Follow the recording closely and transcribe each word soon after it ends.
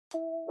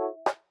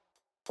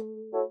Okay,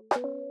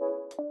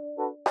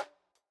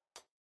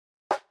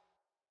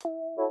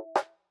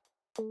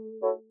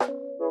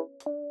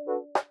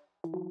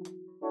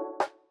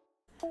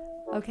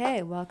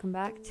 welcome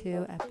back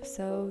to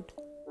episode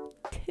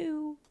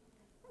 2.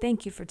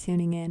 Thank you for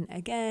tuning in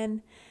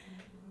again.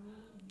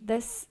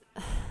 This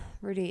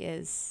Rudy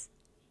is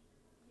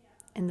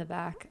in the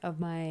back of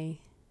my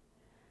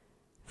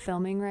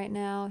filming right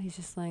now. He's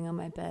just laying on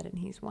my bed and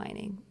he's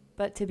whining.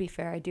 But to be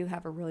fair, I do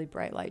have a really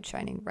bright light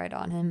shining right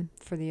on him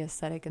for the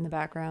aesthetic in the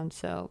background,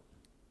 so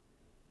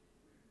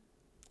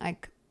I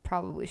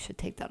probably should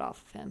take that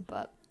off of him,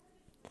 but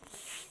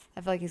I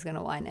feel like he's going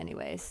to whine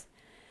anyways.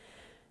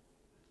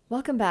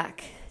 Welcome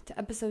back to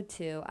episode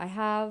 2. I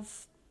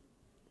have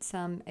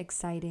some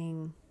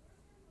exciting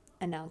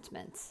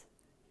announcements,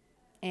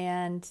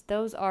 and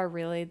those are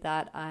really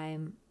that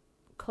I'm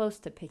close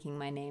to picking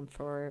my name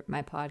for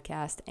my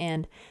podcast,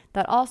 and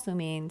that also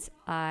means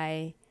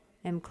I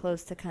am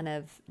close to kind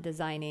of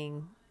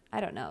designing,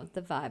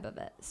 the vibe of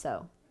it.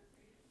 So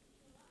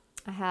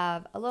I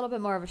have a little bit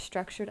more of a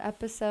structured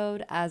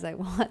episode, as I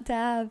want to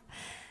have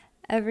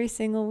every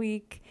single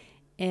week,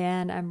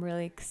 and I'm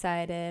really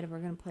excited. We're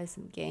going to play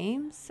some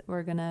games.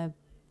 We're going to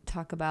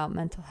talk about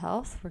mental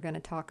health. We're going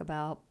to talk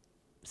about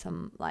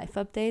some life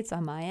updates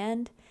on my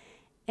end,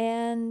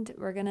 and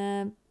we're going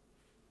to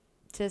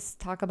just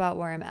talk about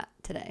where I'm at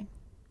today.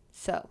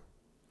 So,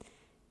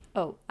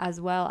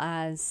 as well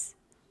as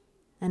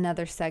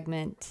another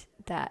segment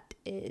that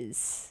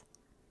is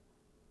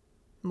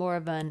more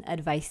of an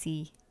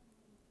advicey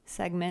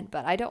segment,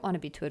 but I don't want to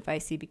be too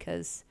advicey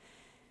because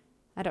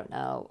I don't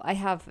know. I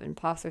have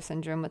imposter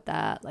syndrome with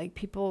that. Like,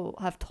 people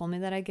have told me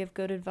that I give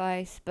good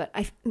advice, but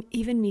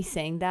even me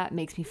saying that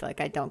makes me feel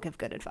like I don't give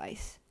good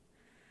advice.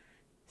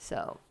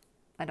 So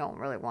I don't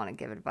really want to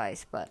give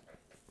advice, but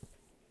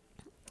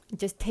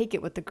just take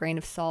it with a grain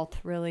of salt,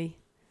 really.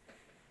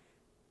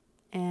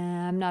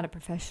 And I'm not a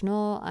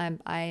professional.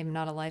 I'm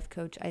not a life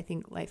coach. I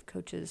think life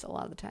coaches a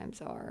lot of the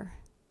times are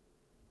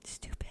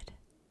stupid.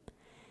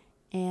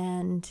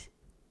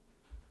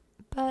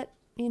 But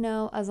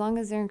as long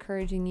as they're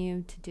encouraging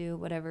you to do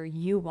whatever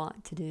you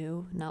want to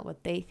do, not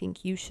what they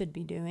think you should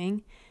be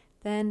doing,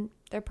 then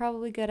they're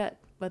probably good at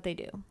what they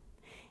do.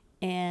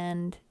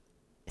 And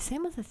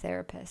same with a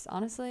therapist,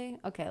 honestly.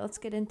 Okay, let's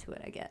get into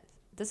it, I guess.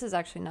 This is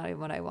actually not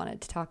even what I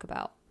wanted to talk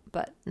about,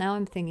 but now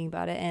I'm thinking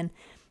about it. And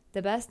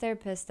the best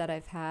therapist that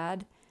I've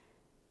had,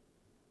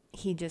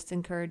 he just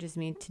encourages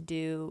me to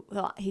do,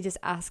 he just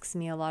asks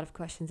me a lot of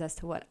questions as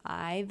to what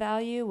I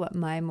value, what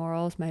my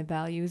morals, my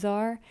values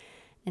are,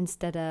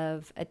 instead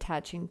of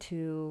attaching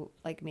to,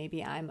 like,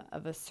 maybe I'm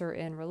of a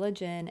certain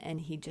religion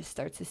and he just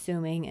starts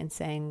assuming and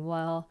saying,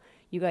 well,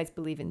 you guys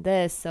believe in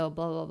this, so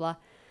blah, blah, blah.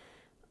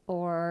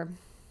 Or,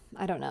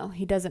 I don't know,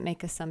 he doesn't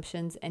make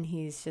assumptions and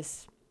he's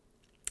just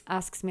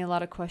asks me a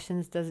lot of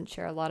questions, doesn't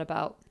share a lot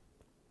about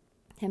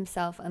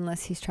himself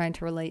unless he's trying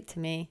to relate to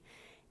me.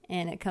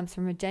 And it comes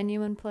from a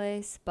genuine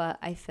place, but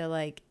I feel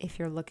like if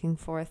you're looking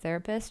for a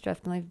therapist,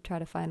 definitely try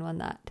to find one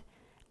that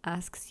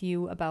asks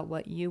you about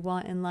what you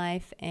want in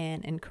life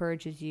and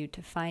encourages you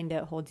to find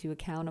it, holds you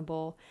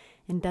accountable,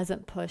 and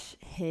doesn't push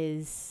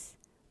his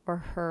or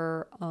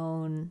her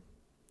own,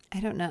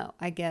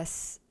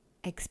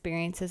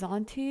 experiences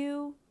onto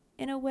you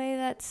in a way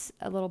that's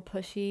a little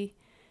pushy.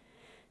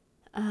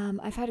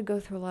 I've had to go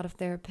through a lot of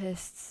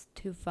therapists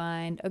to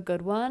find a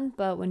good one,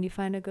 but when you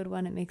find a good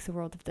one, it makes a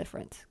world of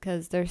difference,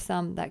 because there's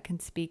some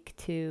therapists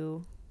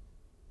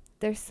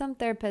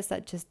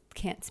that just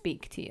can't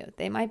speak to you.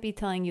 They might be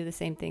telling you the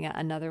same thing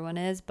another one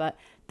is, but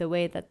the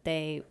way that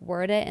they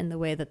word it and the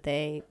way that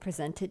they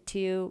present it to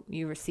you,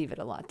 you receive it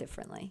a lot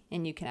differently,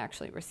 and you can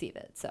actually receive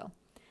it. So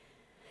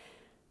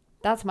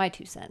that's my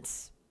 2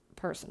 cents,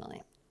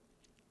 personally.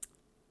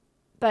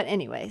 But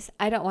anyways,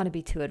 I don't want to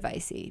be too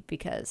advicey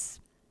because,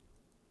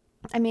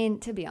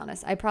 to be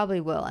honest, I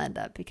probably will end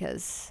up,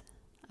 because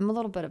I'm a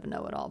little bit of a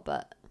know-it-all,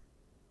 but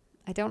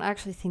I don't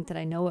actually think that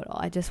I know it all.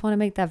 I just want to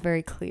make that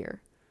very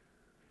clear.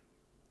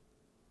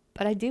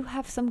 But I do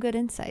have some good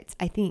insights,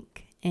 I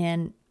think.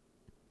 And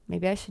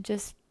maybe I should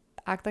just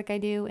act like I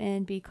do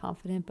and be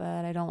confident,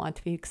 but I don't want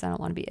to be, because I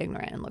don't want to be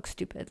ignorant and look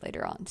stupid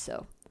later on.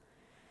 So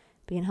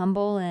being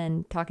humble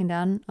and talking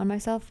down on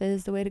myself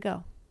is the way to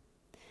go.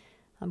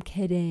 I'm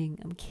kidding.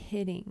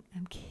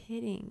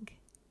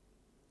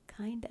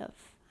 Kind of.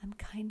 I'm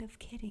kind of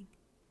kidding.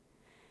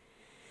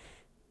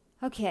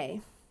 Okay.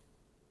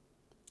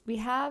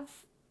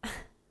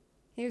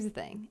 Here's the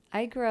thing.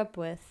 I grew up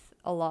with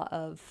a lot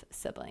of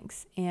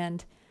siblings,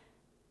 and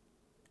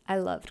I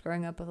loved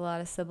growing up with a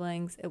lot of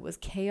siblings. It was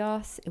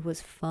chaos. It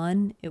was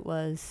fun. It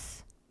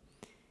was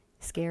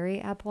scary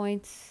at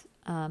points.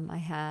 I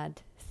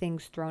had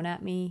things thrown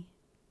at me.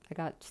 I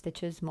got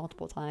stitches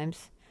multiple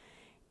times.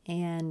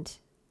 And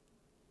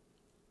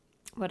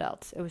what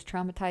else? It was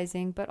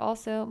traumatizing, but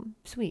also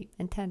sweet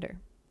and tender.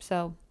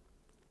 So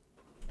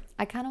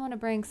I kind of want to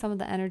bring some of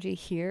the energy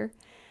here.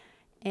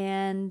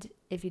 And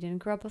if you didn't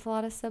grow up with a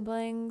lot of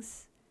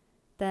siblings,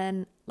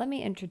 then let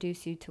me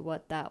introduce you to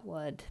what that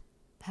would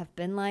have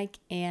been like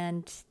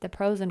and the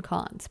pros and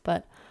cons,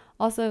 but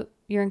also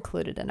you're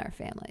included in our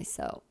family.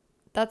 So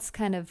that's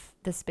kind of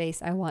the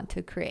space I want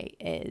to create,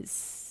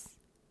 is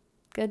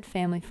good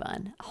family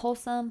fun,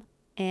 wholesome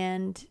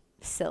and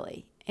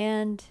silly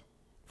and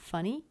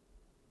funny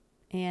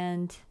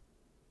and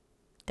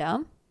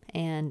dumb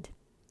and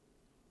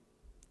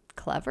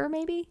clever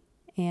maybe.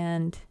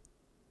 And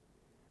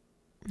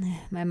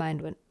my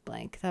mind went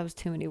blank. That was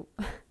too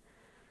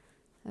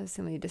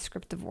many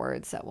descriptive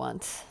words at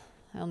once.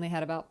 I only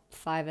had about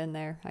 5 in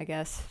there, I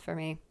guess, for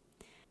me.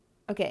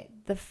 Okay,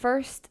 the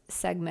first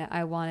segment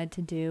I wanted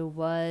to do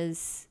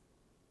was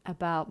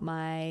about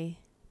my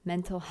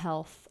mental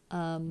health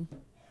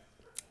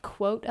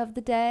quote of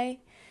the day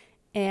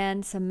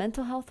and some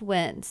mental health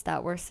wins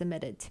that were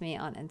submitted to me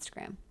on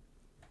Instagram.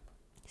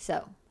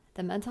 So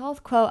the mental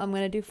health quote I'm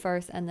going to do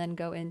first and then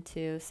go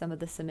into some of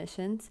the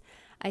submissions.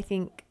 I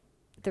think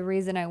the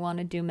reason I want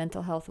to do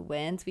mental health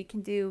wins, we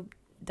can do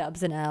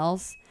dubs and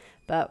L's,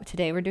 but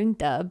today we're doing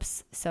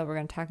dubs. So we're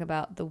going to talk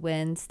about the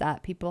wins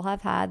that people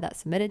have had that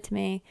submitted to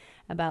me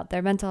about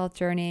their mental health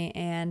journey,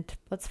 and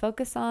let's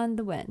focus on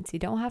the wins. You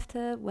don't have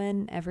to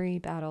win every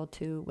battle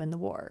to win the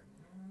war,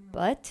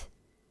 but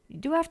you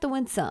do have to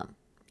win some,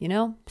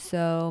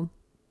 So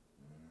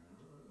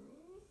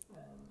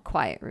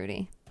quiet,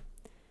 Rudy.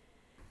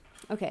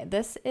 Okay,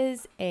 this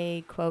is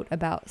a quote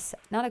about,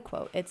 not a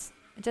quote, it's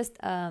just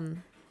not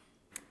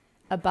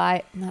a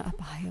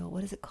bio,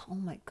 what is it called?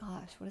 Oh my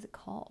gosh, what is it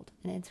called?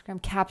 An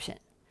Instagram caption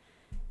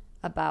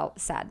about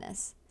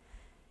sadness.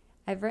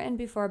 I've written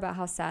before about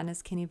how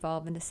sadness can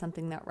evolve into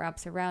something that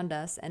wraps around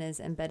us and is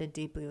embedded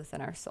deeply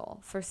within our soul.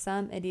 For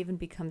some, it even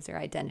becomes their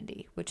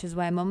identity, which is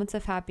why moments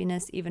of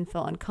happiness even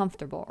feel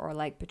uncomfortable or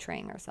like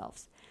betraying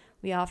ourselves.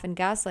 We often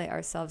gaslight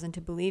ourselves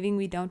into believing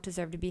we don't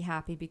deserve to be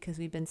happy because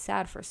we've been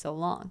sad for so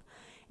long.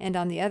 And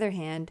on the other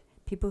hand,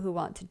 people who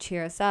want to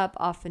cheer us up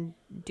often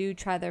do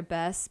try their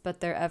best, but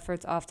their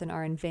efforts often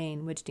are in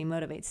vain, which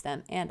demotivates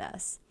them and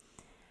us.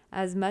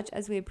 As much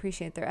as we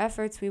appreciate their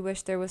efforts, we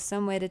wish there was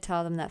some way to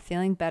tell them that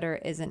feeling better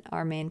isn't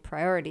our main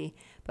priority,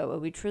 but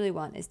what we truly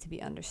want is to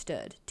be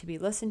understood, to be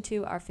listened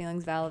to, our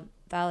feelings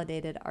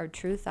validated, our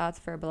true thoughts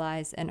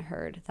verbalized and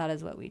heard. That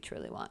is what we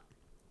truly want.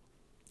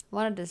 I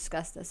want to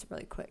discuss this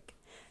really quick.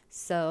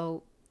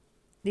 So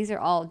these are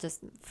all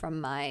just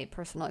from my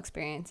personal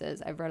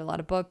experiences. I've read a lot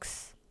of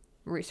books,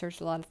 researched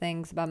a lot of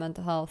things about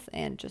mental health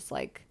and just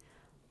like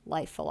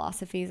life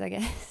philosophies, I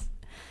guess.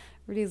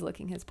 Rudy's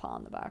licking his paw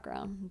in the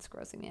background. It's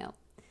grossing me out.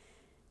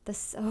 The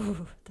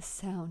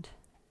sound.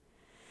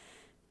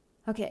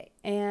 Okay,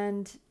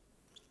 and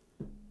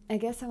I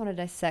guess I want to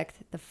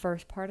dissect the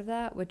first part of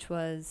that, which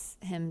was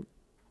him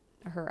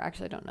or her.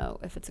 Actually, I don't know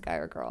if it's a guy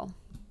or a girl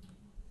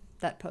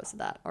that posted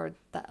that or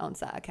that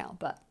owns that account,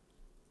 but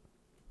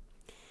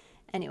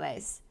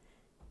anyways,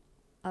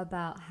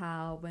 about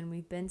how when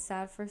we've been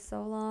sad for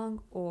so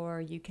long, or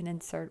you can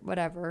insert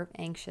whatever,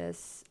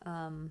 anxious,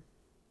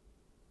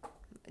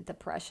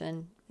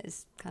 depression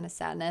is kind of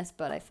sadness,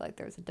 but I feel like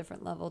there's a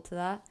different level to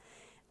that,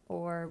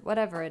 or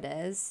whatever it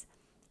is,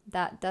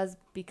 that does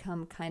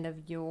become kind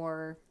of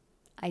your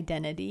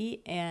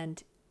identity,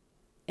 and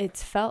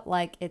it's felt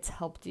like it's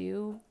helped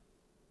you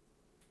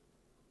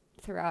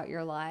throughout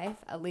your life,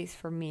 at least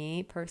for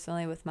me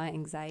personally with my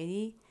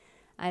anxiety.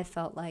 I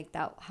felt like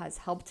that has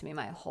helped me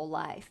my whole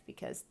life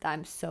because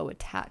I'm so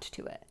attached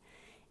to it.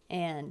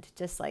 And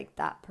just like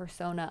that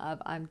persona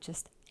of I'm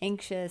just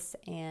anxious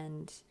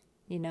and,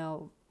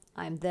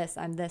 I'm this,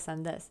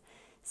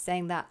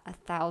 saying that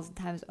 1,000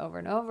 times over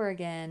and over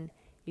again,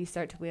 you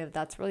start to believe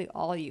that's really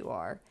all you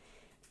are.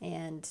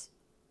 And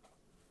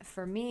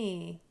for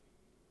me,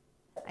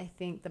 I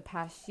think the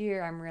past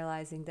year I'm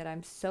realizing that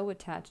I'm so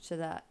attached to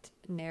that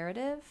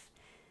narrative.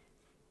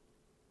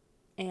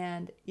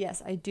 And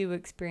yes, I do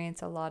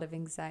experience a lot of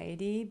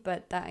anxiety,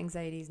 but that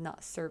anxiety is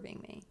not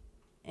serving me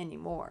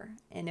anymore.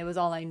 And it was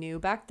all I knew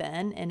back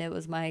then, and it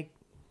was my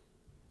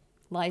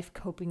life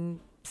coping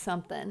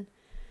something,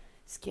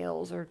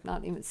 skills, or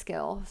not even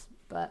skills,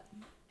 but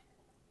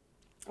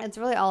it's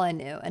really all I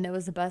knew. And it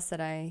was the best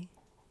that I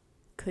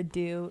could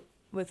do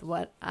with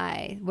what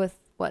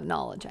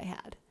knowledge I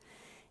had.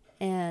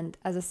 And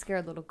as a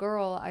scared little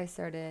girl, I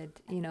started,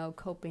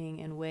 coping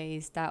in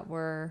ways that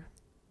were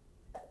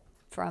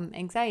from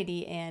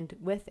anxiety and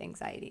with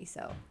anxiety.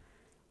 So,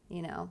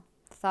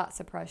 thought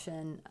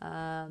suppression.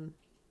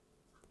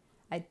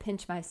 I'd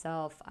pinch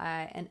myself.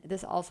 And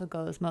this also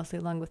goes mostly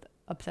along with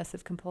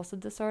obsessive compulsive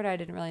disorder. I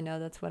didn't really know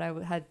that's what I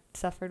had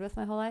suffered with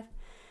my whole life.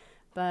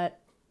 But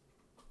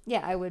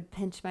yeah, I would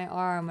pinch my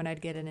arm when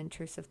I'd get an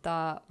intrusive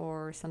thought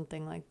or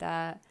something like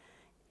that.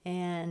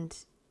 And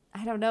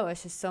I don't know,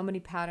 it's just so many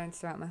patterns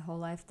throughout my whole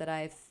life that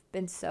I've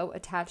been so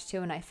attached to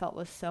and I felt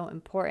was so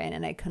important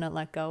and I couldn't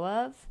let go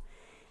of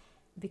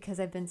because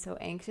I've been so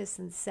anxious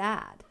and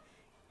sad.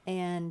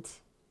 And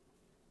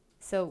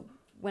so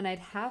when I'd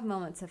have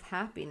moments of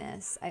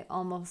happiness, I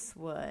almost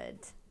would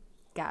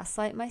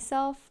gaslight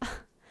myself.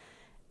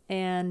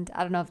 And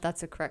I don't know if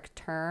that's a correct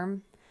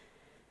term,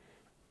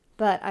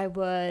 but I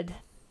would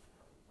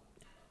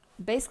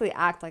basically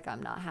act like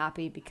I'm not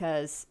happy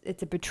because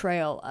it's a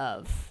betrayal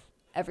of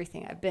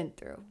everything I've been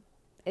through.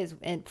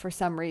 And for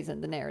some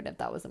reason, the narrative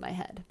that was in my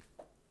head,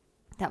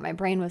 that my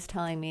brain was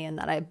telling me and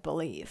that I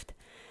believed.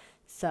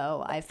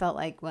 So I felt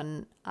like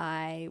when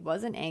I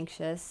wasn't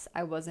anxious,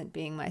 I wasn't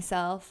being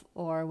myself,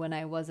 or when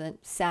I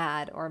wasn't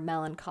sad or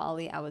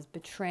melancholy, I was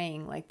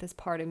betraying like this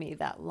part of me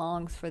that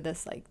longs for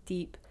this like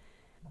deep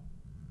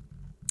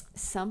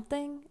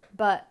something.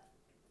 But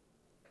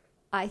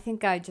I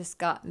think I just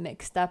got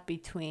mixed up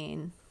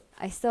between,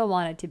 I still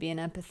wanted to be an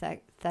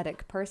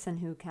empathetic person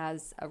who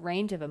has a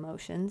range of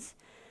emotions,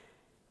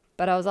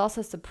 but I was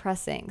also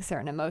suppressing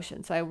certain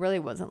emotions. So I really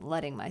wasn't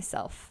letting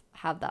myself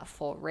have that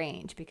full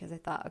range because I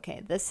thought,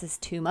 okay, this is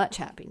too much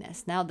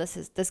happiness. Now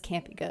this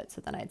can't be good. So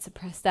then I'd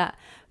suppress that.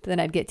 But then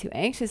I'd get too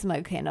anxious. I'm like,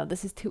 okay, no,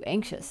 this is too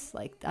anxious.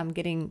 Like I'm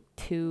getting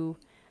too,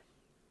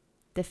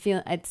 the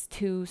feeling, it's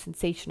too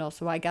sensational.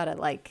 So I gotta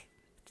like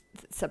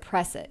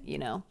suppress it, you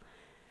know?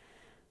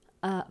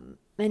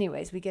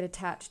 Anyways, we get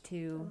attached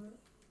to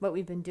what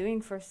we've been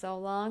doing for so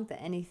long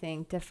that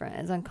anything different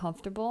is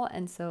uncomfortable.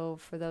 And so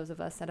for those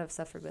of us that have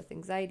suffered with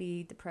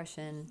anxiety,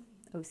 depression,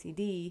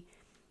 OCD,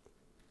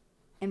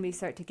 and we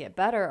start to get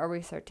better, or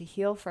we start to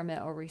heal from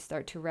it, or we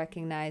start to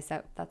recognize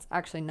that that's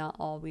actually not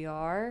all we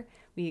are.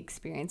 We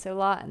experience a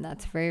lot, and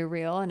that's very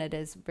real, and it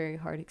is a very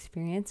hard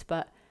experience.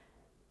 But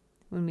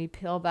when we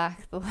peel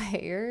back the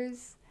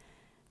layers,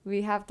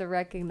 we have to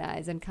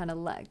recognize and kind of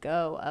let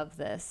go of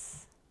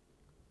this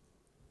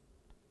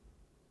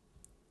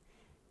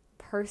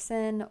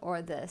person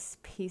or this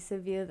piece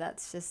of you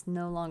that's just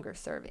no longer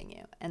serving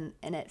you. And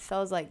it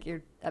feels like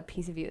a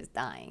piece of you is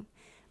dying.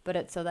 But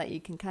it's so that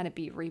you can kind of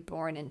be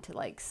reborn into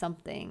like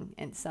something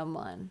and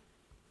someone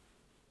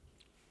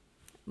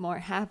more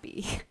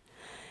happy.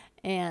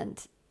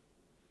 and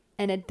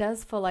it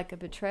does feel like a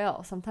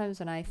betrayal. Sometimes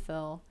when I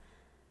feel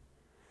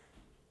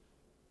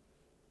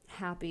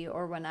happy,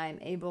 or when I'm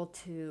able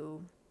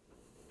to,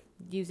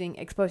 using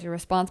exposure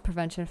response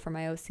prevention for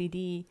my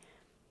OCD,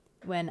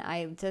 when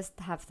I just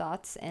have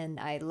thoughts and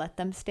I let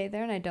them stay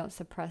there and I don't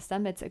suppress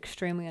them, it's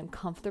extremely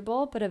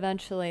uncomfortable. But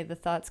eventually the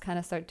thoughts kind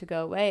of start to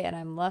go away and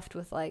I'm left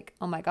with like,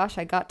 oh my gosh,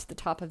 I got to the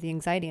top of the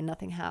anxiety and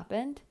nothing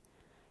happened.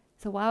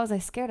 So why was I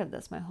scared of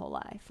this my whole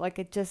life? Like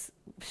it just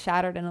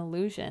shattered an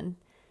illusion.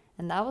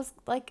 And that was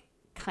like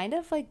kind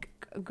of like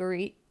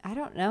grief. I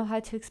don't know how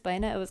to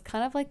explain it. It was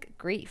kind of like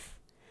grief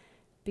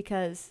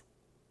because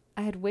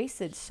I had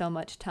wasted so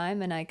much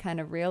time, and I kind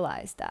of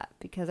realized that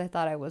because I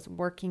thought I was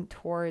working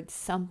towards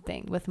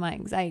something with my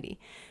anxiety,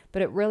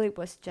 but it really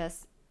was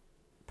just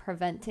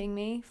preventing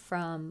me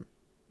from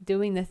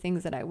doing the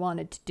things that I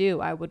wanted to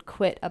do. I would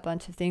quit a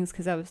bunch of things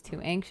because I was too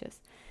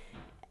anxious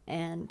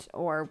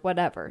or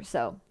whatever.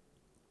 So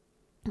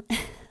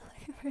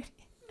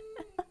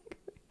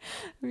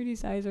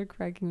Rudy's eyes are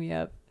cracking me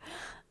up.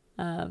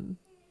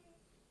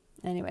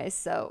 Anyways,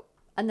 so,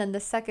 and then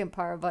the second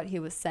part of what he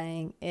was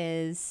saying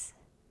is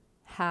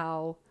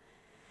how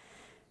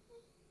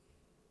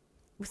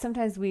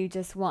sometimes we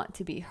just want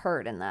to be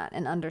heard in that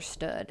and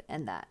understood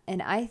in that.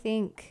 And I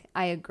think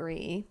I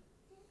agree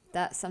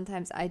that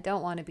sometimes I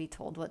don't want to be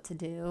told what to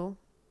do.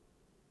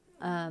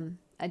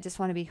 I just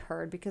want to be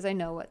heard because I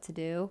know what to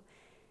do.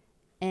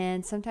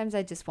 And sometimes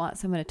I just want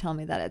someone to tell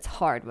me that it's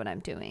hard what I'm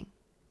doing,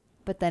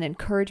 but then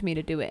encourage me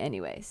to do it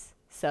anyways.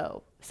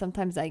 So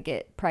sometimes I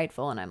get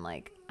prideful and I'm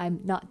like,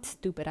 I'm not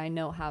stupid. I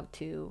know how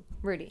to.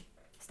 Rudy,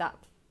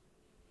 stop.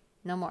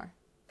 No more.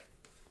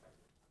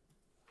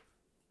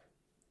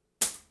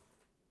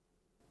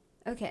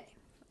 Okay,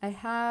 I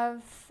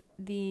have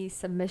the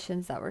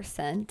submissions that were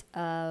sent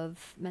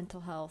of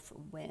mental health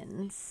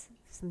wins,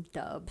 some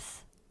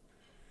dubs.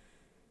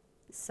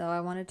 So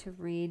I wanted to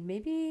read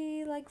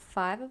maybe like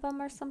 5 of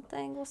them or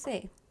something. We'll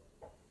see.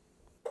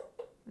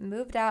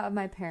 Moved out of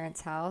my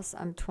parents' house.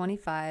 I'm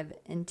 25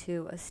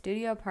 into a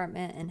studio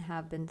apartment and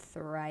have been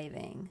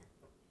thriving.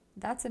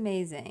 That's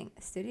amazing.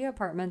 Studio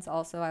apartments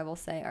also, I will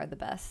say, are the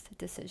best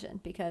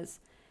decision because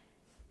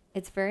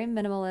it's very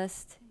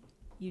minimalist.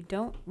 You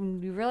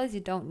realize you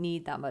don't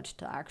need that much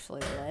to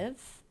actually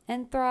live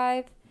and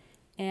thrive,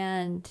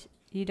 and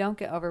you don't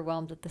get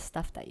overwhelmed with the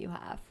stuff that you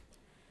have.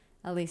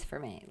 At least for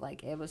me,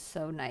 like it was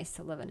so nice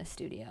to live in a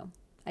studio.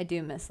 I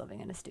do miss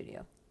living in a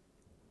studio.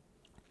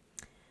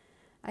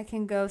 I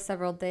can go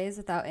several days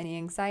without any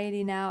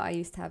anxiety now. I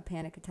used to have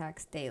panic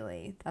attacks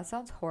daily. That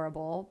sounds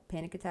horrible.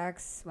 Panic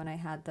attacks, when I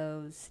had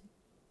those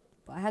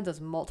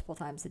multiple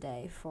times a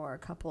day for a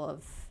couple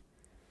of,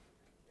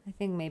 I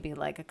think maybe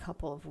like a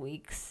couple of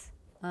weeks.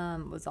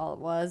 Was all it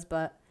was,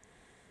 but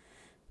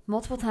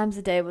multiple times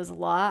a day was a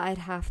lot.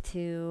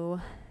 They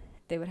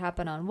would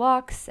happen on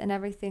walks and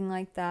everything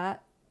like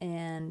that.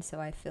 And so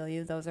I feel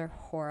you, those are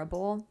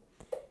horrible.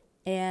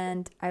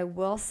 And I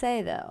will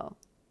say though,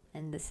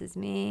 and this is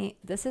me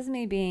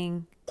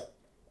being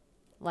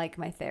like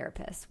my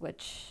therapist,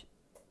 which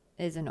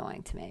is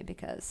annoying to me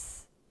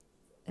because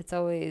it's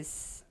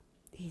always,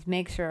 he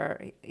makes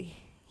sure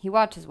he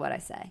watches what I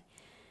say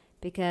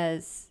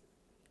because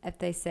if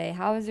they say,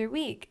 how was your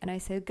week? And I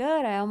say,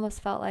 good. I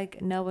almost felt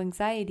like no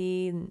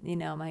anxiety. And,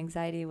 my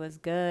anxiety was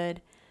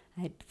good.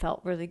 I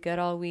felt really good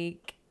all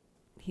week.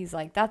 He's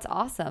like, that's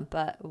awesome.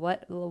 But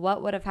what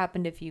would have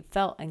happened if you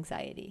felt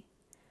anxiety?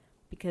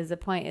 Because the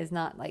point is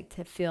not like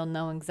to feel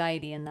no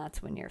anxiety and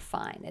that's when you're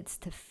fine. It's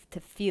to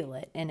feel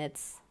it. And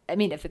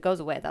if it goes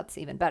away, that's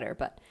even better.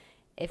 But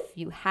if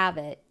you have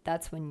it,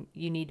 that's when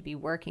you need to be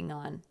working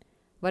on,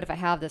 what if I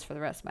have this for the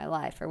rest of my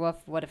life? Or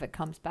what if it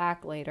comes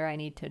back later? I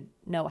need to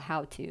know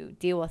how to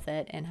deal with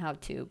it and how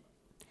to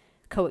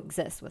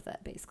coexist with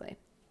it, basically.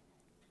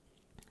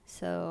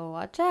 So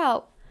watch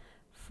out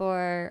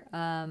for,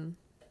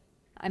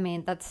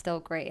 that's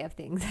still great if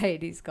the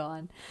anxiety's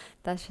gone.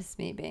 That's just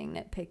me being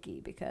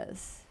nitpicky,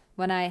 because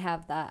when I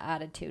have that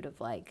attitude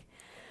of like,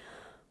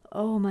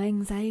 oh, my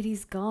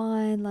anxiety's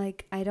gone,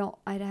 like I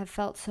have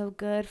felt so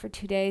good for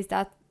 2 days,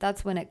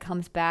 that's when it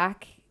comes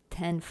back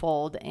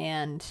tenfold,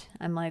 and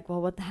I'm like, well,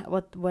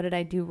 what did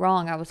I do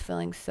wrong? I was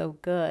feeling so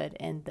good.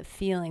 And the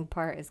feeling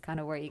part is kind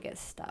of where you get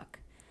stuck.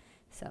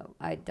 So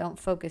I don't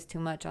focus too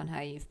much on how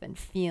you've been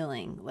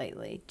feeling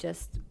lately.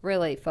 Just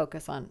really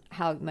focus on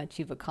how much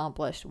you've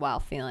accomplished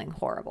while feeling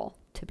horrible.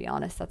 To be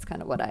honest, that's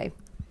kind of what I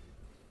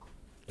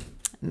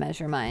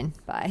measure mine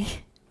by.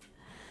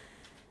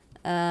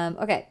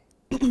 Okay.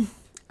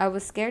 I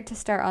was scared to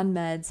start on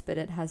meds, but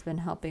it has been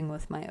helping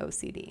with my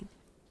OCD.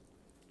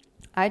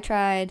 I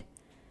tried.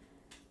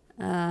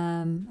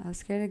 I was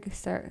scared to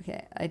start.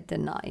 Okay, I did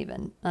not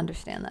even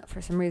understand that.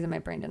 For some reason, my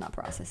brain did not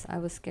process. I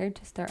was scared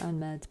to start on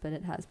meds, but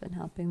it has been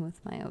helping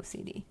with my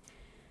OCD.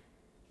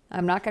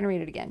 I'm not going to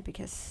read it again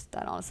because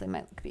that honestly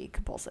might be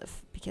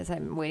compulsive, because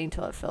I'm waiting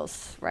till it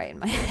feels right in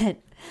my head.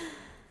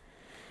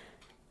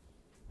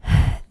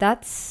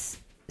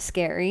 That's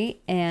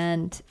scary,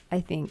 and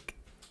I think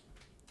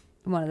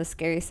one of the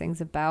scariest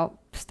things about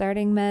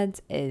starting meds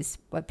is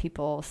what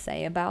people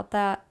say about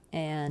that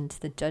and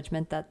the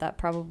judgment that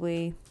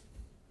probably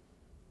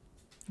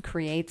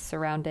creates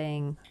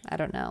surrounding, I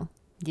don't know,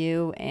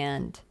 you.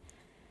 And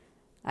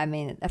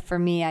for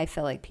me, I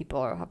feel like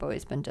people have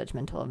always been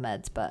judgmental of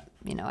meds, but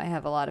I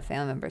have a lot of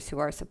family members who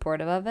are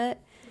supportive of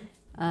it.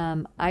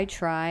 I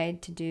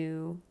tried to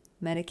do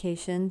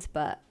medications,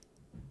 but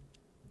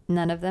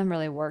none of them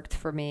really worked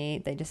for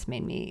me. They just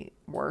made me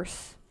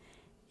worse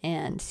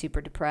and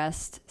super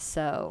depressed.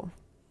 So,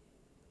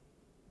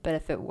 but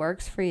if it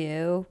works for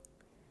you,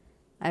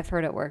 I've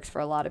heard it works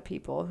for a lot of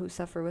people who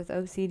suffer with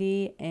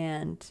OCD.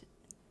 And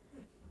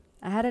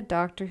I had a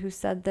doctor who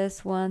said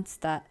this once,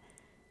 that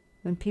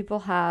when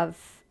people have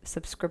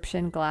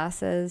subscription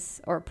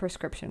glasses or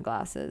prescription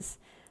glasses,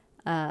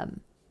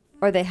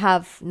 or they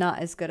have not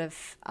as good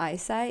of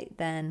eyesight,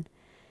 then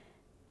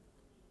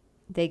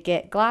they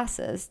get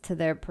glasses to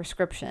their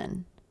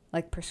prescription.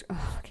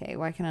 Okay,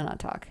 why can I not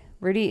talk?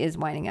 Rudy is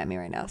whining at me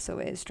right now, so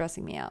it is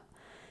stressing me out.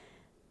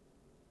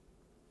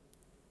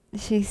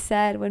 She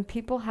said when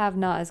people have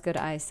not as good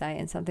eyesight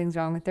and something's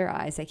wrong with their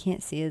eyes, they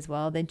can't see as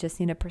well, they just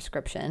need a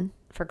prescription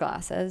for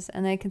glasses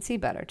and they can see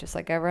better, just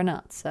like everyone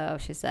else. So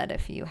she said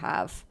if you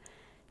have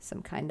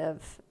some kind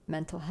of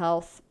mental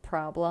health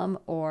problem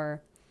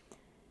or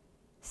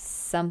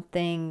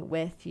something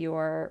with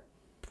your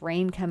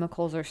brain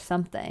chemicals or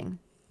something,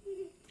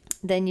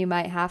 then you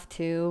might have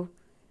to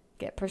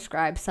get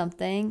prescribed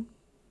something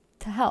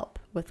to help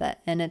with it.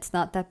 And it's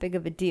not that big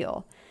of a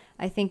deal.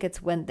 I think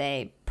it's when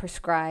they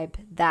prescribe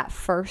that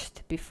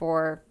first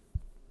before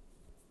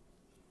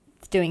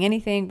doing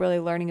anything, really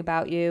learning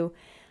about you,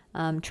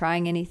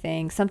 trying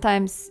anything.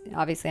 Sometimes,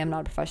 obviously, I'm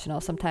not a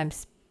professional.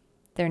 Sometimes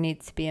there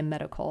needs to be a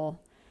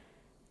medical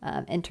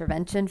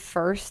intervention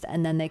first,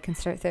 and then they can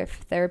start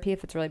therapy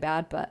if it's really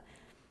bad. But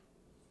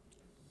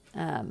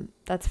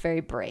that's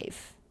very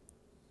brave.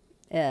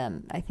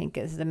 I think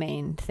is the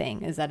main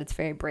thing, is that it's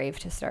very brave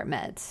to start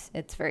meds.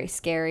 It's very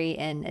scary,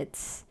 and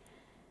it's,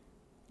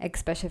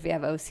 especially if you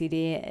have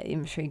OCD,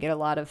 I'm sure you get a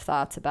lot of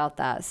thoughts about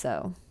that.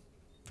 So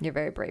you're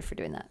very brave for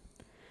doing that.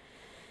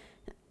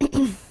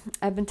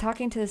 I've been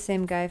talking to the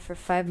same guy for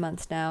 5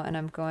 months now, and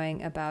I'm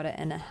going about it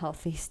in a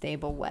healthy,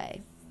 stable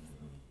way.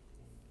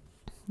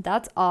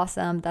 That's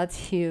awesome.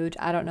 That's huge.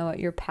 I don't know what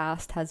your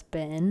past has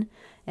been,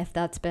 if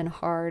that's been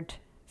hard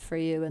for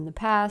you in the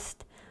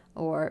past,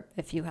 or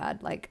if you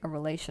had like a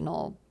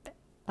relational,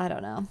 I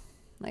don't know,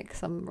 like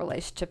some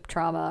relationship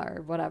trauma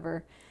or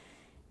whatever.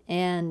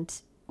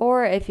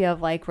 Or if you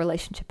have like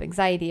relationship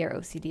anxiety or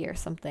OCD or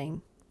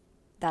something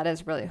that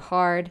is really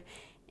hard.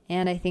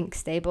 And I think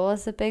stable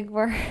is a big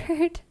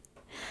word.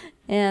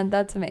 And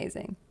that's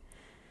amazing.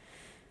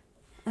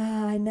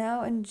 I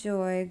now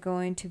enjoy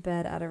going to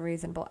bed at a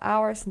reasonable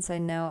hour since I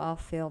know I'll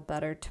feel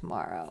better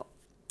tomorrow.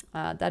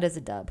 That is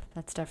a dub.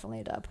 That's definitely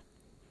a dub.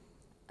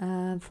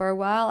 For a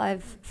while,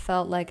 I've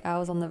felt like I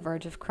was on the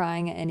verge of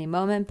crying at any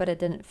moment, but it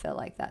didn't feel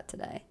like that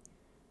today.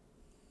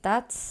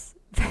 That's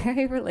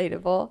very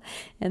relatable,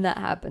 and that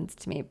happens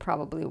to me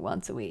probably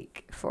once a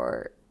week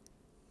for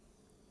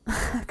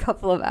a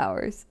couple of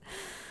hours.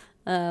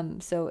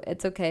 So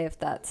it's okay if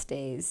that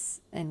stays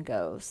and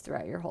goes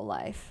throughout your whole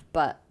life,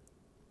 but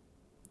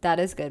that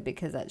is good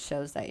because that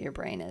shows that your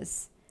brain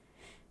is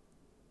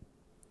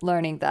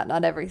learning that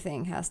not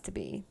everything has to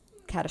be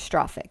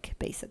catastrophic,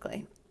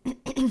 basically.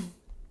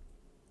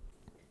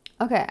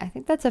 Okay, I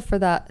think that's it for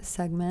that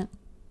segment.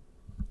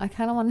 I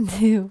kind of want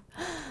to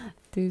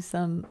do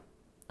some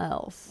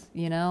else,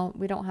 you know?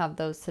 We don't have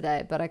those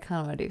today, but I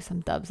kind of want to do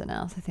some dubs and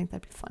else. I think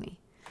that'd be funny.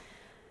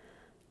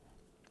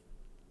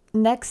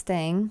 Next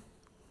thing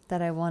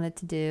that I wanted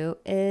to do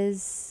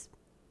is,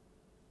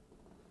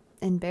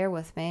 and bear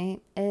with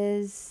me,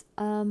 is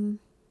some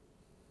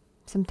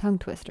tongue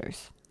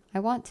twisters. I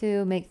want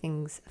to make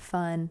things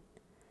fun,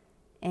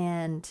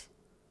 and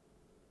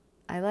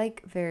I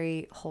like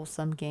very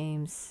wholesome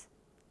games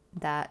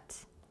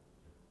that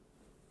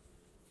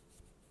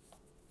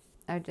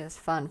are just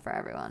fun for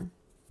everyone.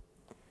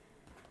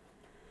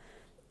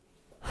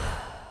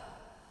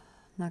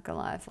 Not gonna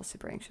lie, I feel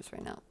super anxious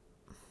right now.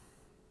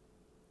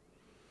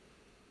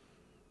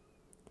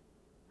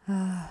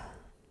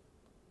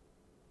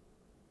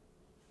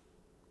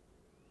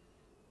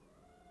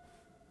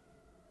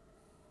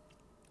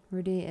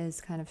 Rudy is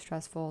kind of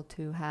stressful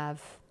to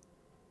have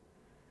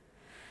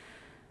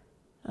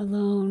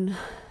alone.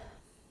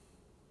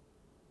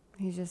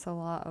 He's just a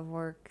lot of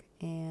work,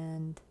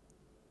 and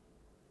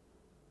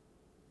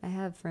I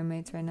have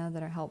roommates right now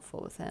that are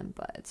helpful with him,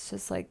 but it's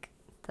just like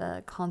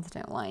the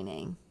constant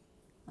whining.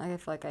 I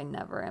feel like I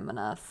never am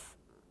enough.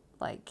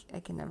 Like, I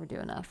can never do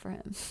enough for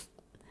him.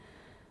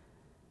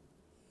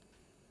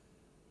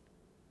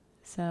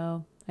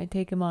 So I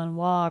take him on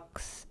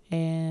walks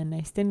and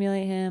I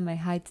stimulate him. I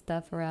hide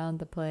stuff around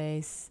the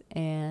place,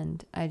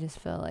 and I just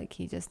feel like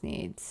he just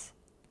needs,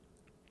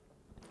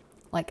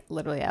 like,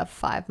 literally a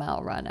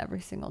 5-mile run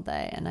every single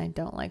day, and I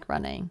don't like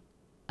running.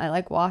 I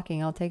like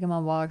walking. I'll take him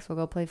on walks. We'll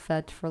go play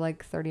fetch for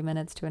like 30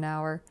 minutes to an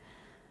hour,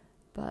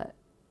 but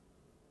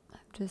I'm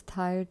just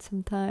tired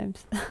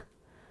sometimes.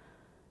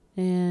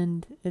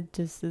 And it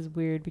just is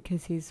weird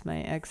because he's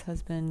my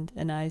ex-husband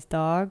and I's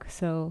dog,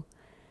 so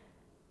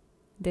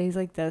days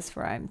like this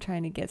where I'm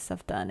trying to get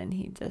stuff done and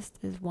he just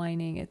is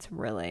whining, it's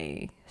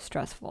really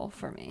stressful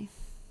for me.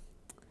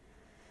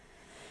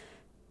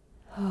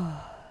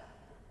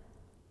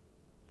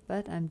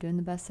 But I'm doing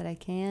the best that I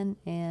can,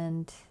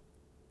 and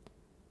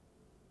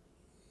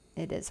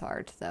it is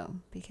hard though,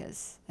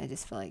 because I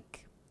just feel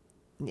like,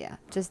 yeah,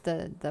 just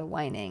the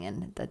whining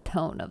and the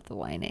tone of the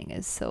whining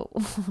is so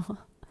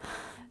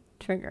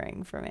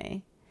triggering for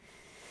me.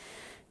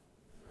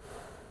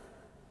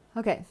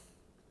 Okay.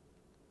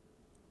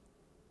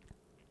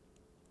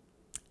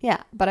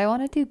 Yeah, but I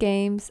want to do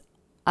games.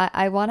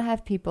 I want to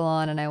have people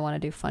on, and I want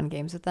to do fun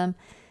games with them.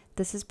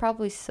 This is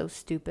probably so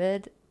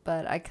stupid,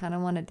 but I kind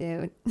of want to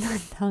do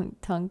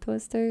tongue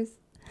twisters.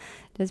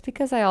 Just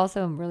because I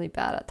also am really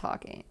bad at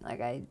talking.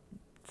 Like, I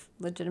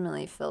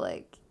legitimately feel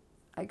like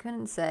I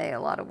couldn't say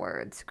a lot of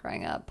words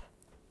growing up.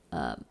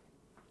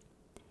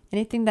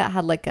 Anything that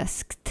had like a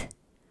st,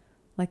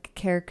 like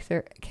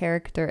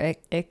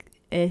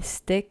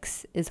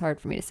characteristics is hard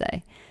for me to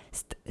say.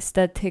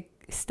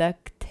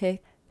 Statistics.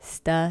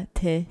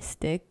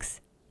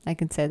 I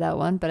can say that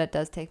one, but it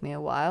does take me a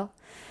while.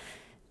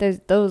 There's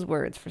those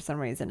words, for some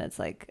reason, it's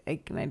like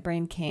my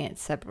brain can't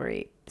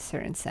separate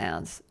certain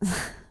sounds.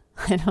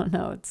 I don't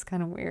know. It's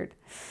kind of weird.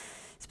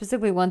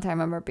 Specifically, one time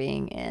I remember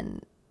being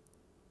in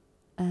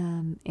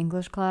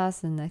English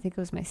class, and I think it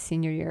was my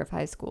senior year of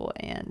high school,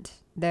 and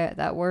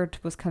that word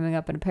was coming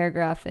up in a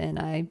paragraph,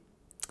 and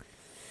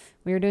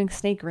we were doing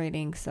snake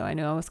rating, so I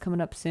knew I was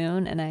coming up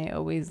soon, and I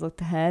always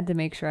looked ahead to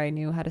make sure I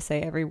knew how to say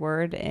every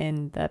word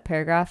in the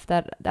paragraph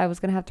that I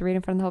was going to have to read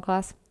in front of the whole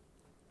class.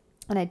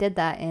 And I did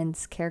that, and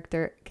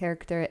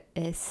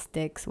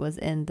characteristics was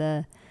in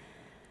the,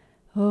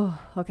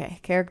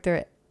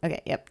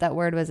 that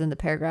word was in the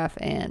paragraph,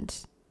 and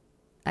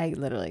I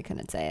literally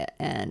couldn't say it.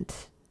 And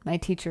my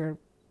teacher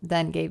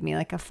then gave me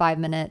like a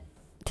 5-minute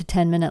to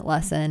 10-minute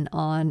lesson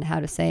on how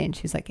to say it, and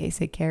she's like, hey,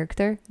 say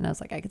character. And I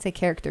was like, I can say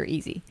character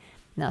easy.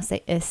 Now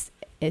say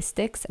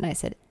istics, and I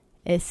said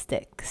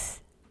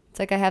istics. It's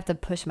like I have to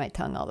push my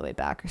tongue all the way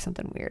back or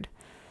something weird.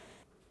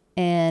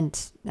 And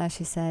now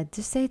she said,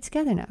 just say it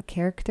together now.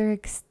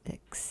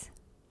 Characteristics.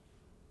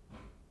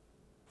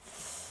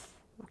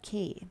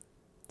 Okay.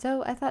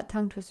 So I thought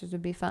tongue twisters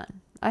would be fun.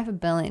 I have a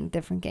billion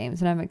different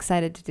games, and I'm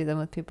excited to do them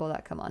with people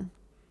that come on.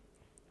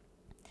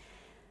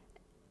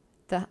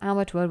 How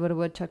much wood would a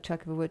woodchuck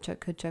chuck if a woodchuck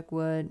could chuck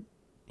wood?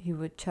 He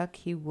would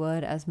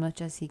as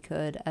much as he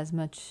could,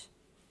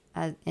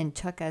 and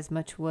chuck as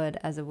much wood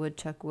as a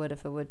woodchuck would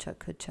if a woodchuck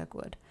could chuck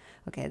wood.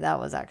 Okay, that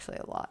was actually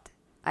a lot.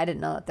 I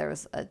didn't know that there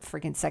was a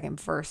freaking second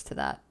verse to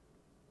that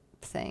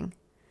thing.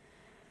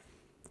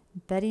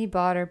 Betty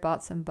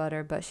bought some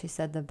butter, but she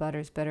said the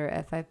butter's bitter.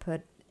 If I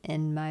put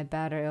in my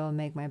batter, it will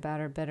make my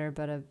batter bitter,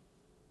 but a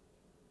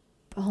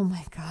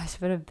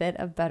bit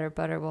of better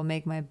butter will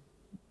make my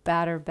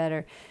batter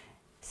better.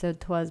 So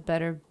 'twas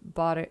better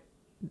Betty.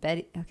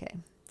 Okay,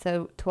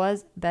 so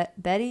 'twas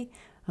Betty.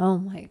 Oh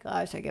my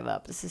gosh, I give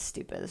up. This is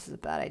stupid. This is a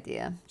bad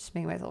idea. Just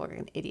making myself look like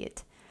an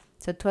idiot.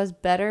 So 'twas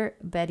better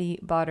Betty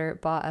bought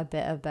a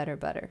bit of better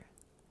butter.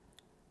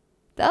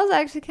 That was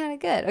actually kind of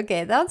good.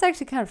 Okay, that was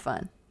actually kind of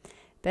fun.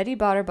 Betty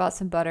bought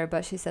some butter,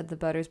 but she said the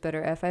butter's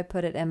bitter. If I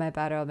put it in my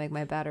batter, I'll make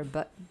my batter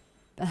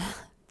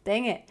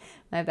dang it,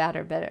 my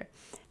batter bitter.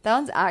 That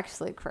one's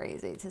actually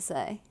crazy to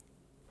say.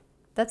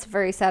 That's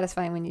very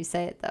satisfying when you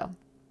say it, though.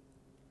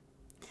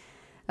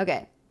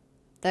 Okay,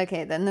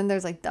 then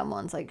there's like dumb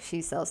ones, like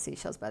she sells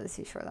seashells by the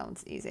seashore. That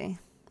one's easy.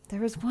 There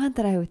was one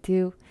that I would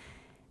do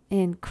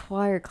in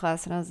choir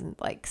class when I was in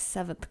like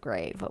 7th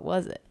grade. What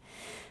was it?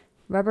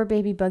 Rubber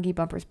baby buggy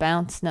bumpers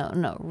bounce.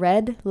 No.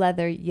 Red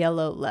leather,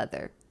 yellow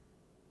leather.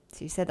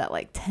 So you said that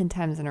like 10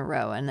 times in a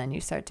row, and then you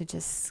start to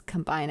just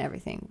combine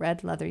everything.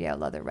 Red leather,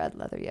 yellow leather, red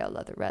leather, yellow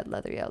leather, red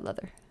leather, yellow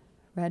leather.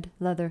 Red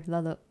leather,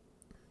 leather,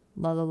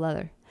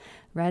 leather.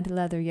 Red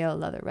leather, yellow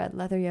leather, red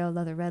leather, yellow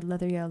leather, red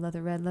leather, yellow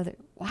leather, red leather.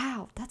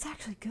 Wow, that's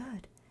actually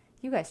good.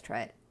 You guys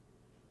try it.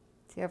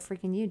 See how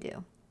freaking you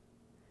do.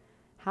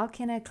 How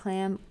can a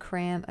clam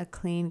cram a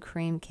clean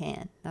cream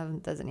can?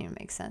 That doesn't even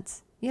make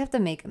sense. You have to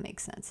make it make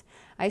sense.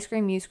 I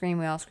scream, you scream,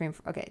 we all scream.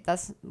 Okay,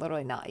 that's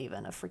literally not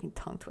even a freaking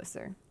tongue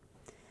twister.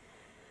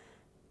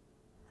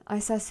 I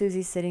saw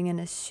Susie sitting in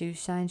a shoe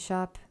shine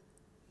shop.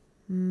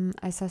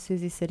 I saw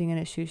Susie sitting in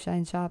a shoe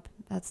shine shop.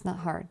 That's not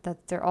hard.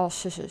 They're all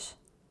shushes.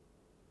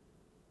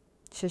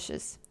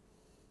 Shushes.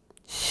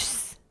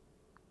 Shh.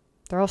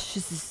 They're all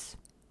shushes.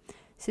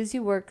 Susie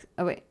works.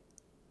 Oh wait.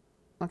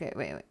 Okay,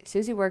 wait.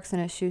 Susie works in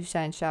a shoe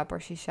shine shop where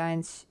she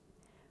shines.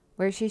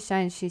 Where she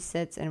shines, she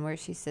sits, and where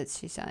she sits,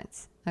 she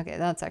shines. Okay,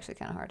 that's actually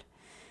kind of hard.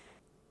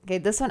 Okay,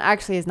 this one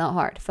actually is not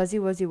hard. Fuzzy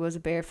Wuzzy was a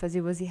bear.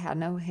 Fuzzy Wuzzy had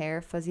no hair.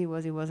 Fuzzy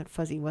Wuzzy wasn't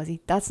Fuzzy Wuzzy.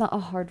 That's not a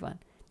hard one.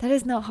 That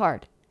is not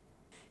hard.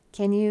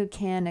 Can you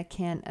can a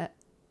can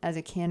as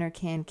a can or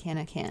can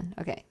a can?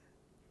 Okay.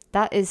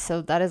 That is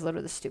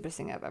literally the stupidest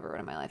thing I've ever read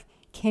in my life.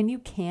 Can you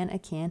can a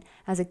can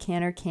as a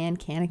can or can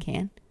a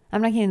can?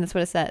 I'm not kidding. That's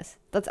what it says.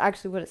 That's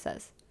actually what it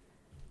says.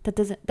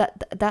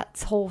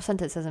 That whole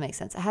sentence doesn't make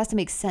sense. It has to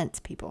make sense,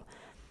 people.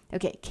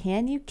 Okay.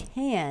 Can you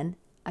can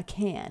a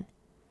can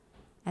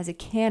as a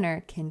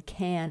canner can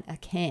a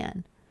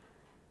can?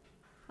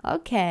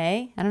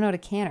 Okay. I don't know what a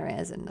canner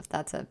is and if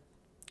that's a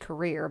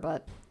career,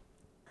 but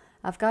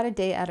I've got a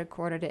date at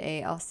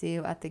 7:45. I'll see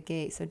you at the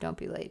gate, so don't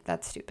be late.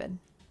 That's stupid.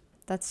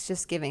 That's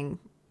just giving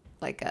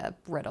like a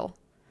riddle.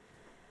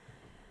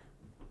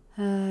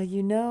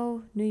 You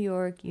know New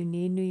York, you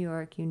need New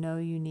York, you know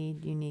you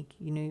need unique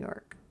New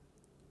York.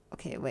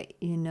 Okay, wait.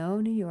 You know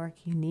New York,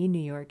 you need New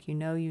York, you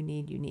know you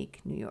need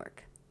unique New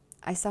York.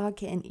 I saw a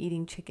kitten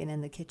eating chicken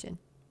in the kitchen.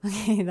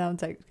 Okay, that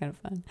one's actually kind of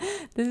fun.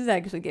 This is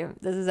actually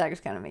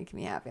kind of making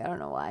me happy. I don't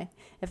know why.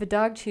 If a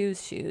dog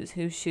chews shoes,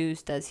 whose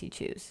shoes does he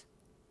choose?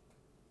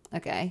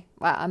 Okay.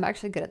 Wow, I'm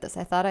actually good at this.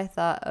 I thought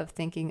of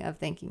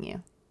thanking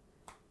you.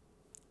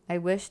 I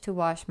wish to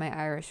wash my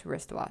Irish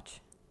wristwatch.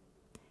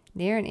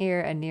 Near an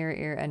ear, a near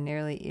ear, a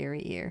nearly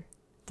eerie ear.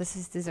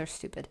 These are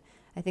stupid.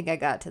 I think I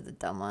got to the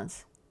dumb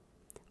ones.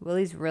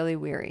 Willie's really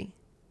weary.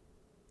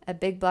 A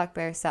big black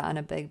bear sat on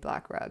a big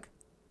black rug.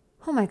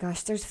 Oh my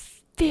gosh, there's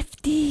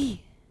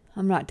 50.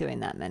 I'm not doing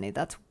that many.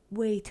 That's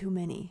way too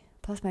many.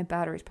 Plus my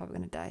battery's probably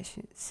going to die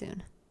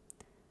soon.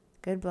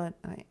 Good blood.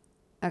 Oh, wait.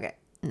 Okay.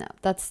 No,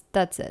 that's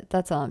it.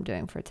 That's all I'm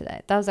doing for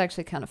today. That was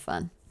actually kind of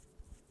fun.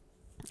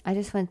 I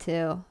just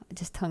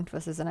tongue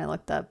twisters and I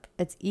looked up.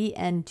 It's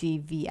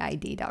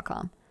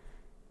engvid.com.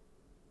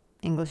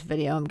 English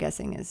video, I'm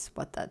guessing, is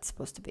what that's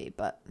supposed to be.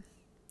 But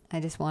I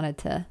just wanted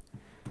to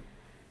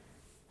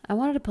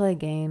play a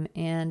game,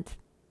 and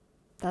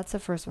that's the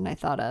first one I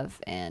thought of,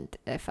 and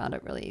I found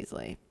it really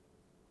easily.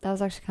 That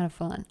was actually kind of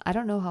fun. I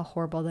don't know how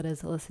horrible that is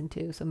to listen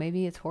to, so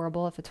maybe it's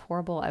horrible. If it's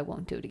horrible, I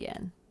won't do it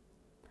again.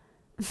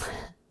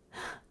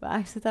 But I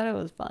actually thought it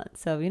was fun.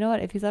 So you know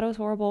what? If you thought it was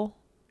horrible,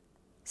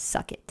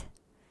 suck it.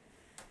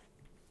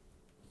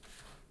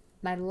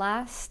 My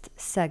last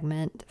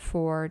segment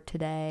for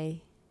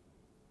today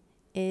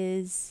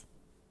is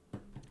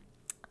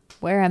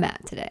where I'm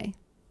at today.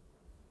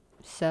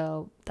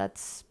 So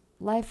that's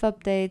life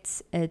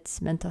updates,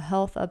 it's mental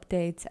health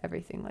updates,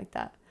 everything like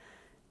that.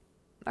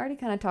 I already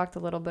kind of talked a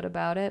little bit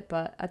about it,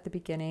 but at the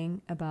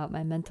beginning about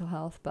my mental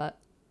health, but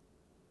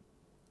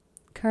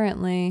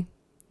currently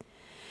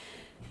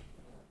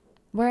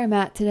where I'm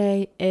at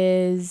today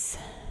is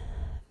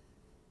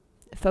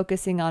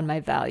focusing on my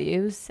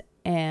values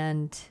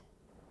and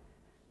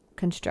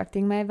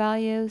constructing my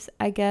values,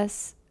 I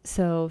guess.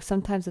 So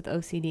sometimes with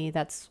OCD,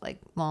 that's like,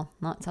 well,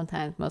 not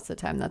sometimes, most of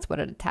the time, that's what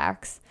it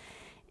attacks.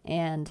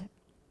 And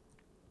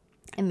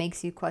it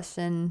makes you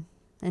question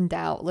and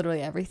doubt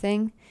literally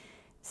everything.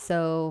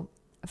 So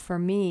for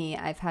me,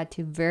 I've had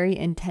to very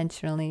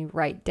intentionally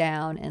write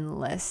down and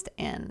list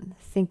and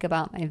think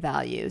about my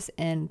values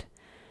and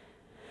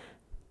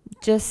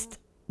just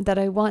that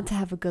I want to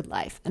have a good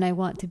life and I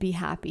want to be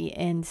happy.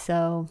 And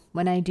so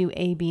when I do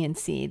A, B, and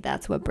C,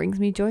 that's what brings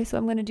me joy. So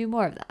I'm going to do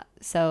more of that.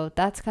 So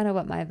that's kind of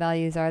what my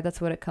values are.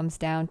 That's what it comes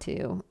down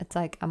to. It's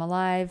like I'm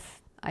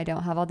alive. I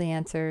don't have all the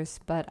answers,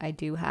 but I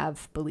do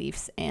have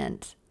beliefs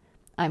and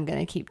I'm going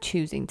to keep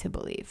choosing to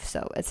believe.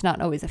 So it's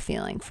not always a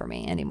feeling for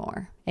me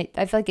anymore.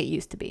 I feel like it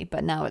used to be,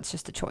 but now it's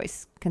just a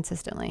choice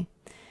consistently.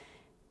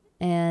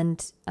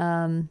 And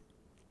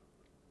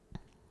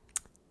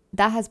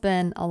that has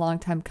been a long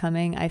time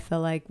coming. I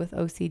feel like with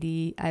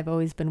OCD, I've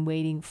always been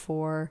waiting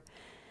for,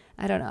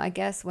 I don't know, I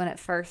guess when it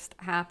first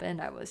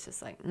happened, I was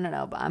just like,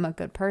 no, but I'm a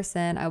good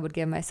person. I would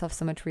give myself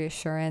so much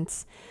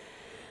reassurance.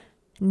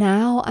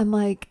 Now I'm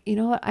like, you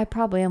know what? I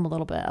probably am a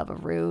little bit of a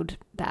rude,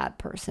 bad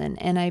person.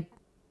 And I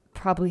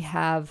probably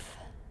have,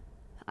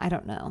 I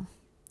don't know,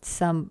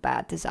 some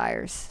bad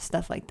desires,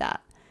 stuff like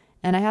that.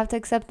 And I have to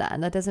accept that.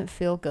 And that doesn't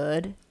feel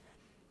good.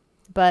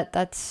 But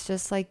that's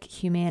just like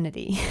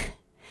humanity.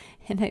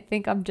 And I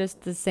think I'm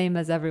just the same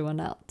as everyone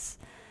else.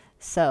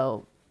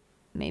 So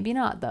maybe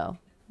not, though.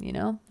 You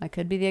know, I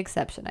could be the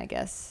exception, I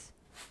guess.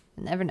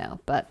 You never know.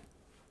 But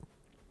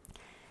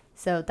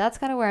so that's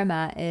kind of where I'm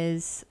at,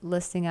 is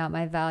listing out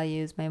my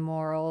values, my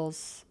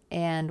morals,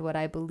 and what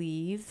I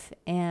believe,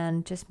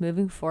 and just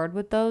moving forward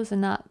with those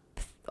and not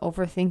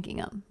overthinking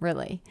them,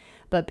 really,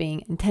 but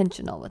being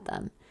intentional with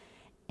them.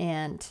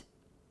 And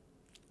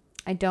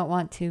I don't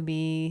want to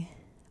be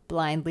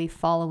blindly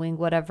following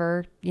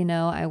whatever,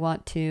 I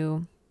want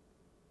to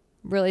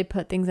really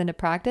put things into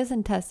practice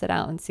and test it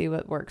out and see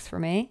what works for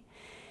me.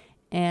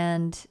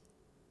 And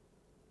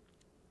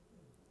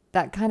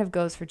that kind of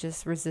goes for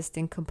just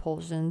resisting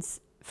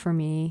compulsions for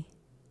me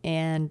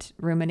and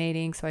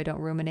ruminating so I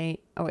don't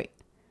ruminate.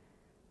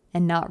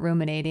 And not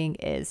ruminating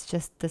is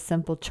just the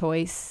simple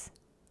choice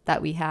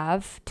that we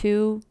have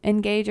to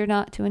engage or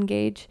not to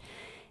engage.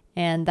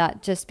 And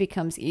that just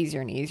becomes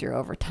easier and easier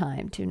over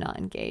time to not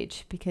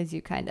engage, because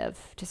you kind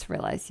of just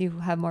realize you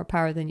have more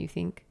power than you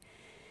think.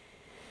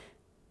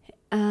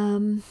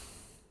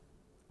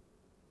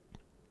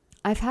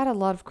 I've had a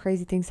lot of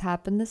crazy things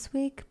happen this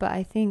week, but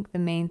I think the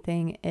main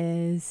thing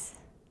is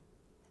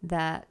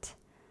that,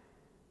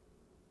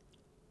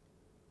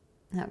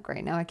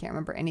 great, now I can't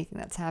remember anything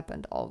that's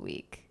happened all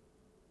week.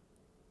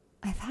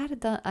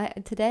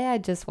 Today I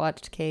just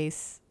watched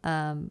Case,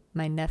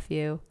 my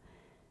nephew,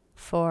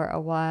 for a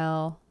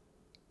while.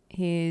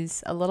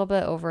 He's a little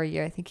bit over a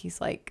year. I think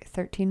he's like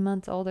 13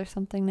 months old or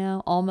something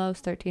now,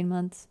 almost 13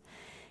 months.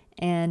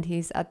 And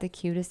he's at the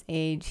cutest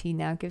age. He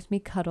now gives me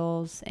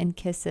cuddles and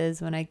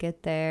kisses when I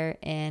get there.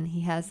 And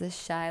he has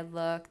this shy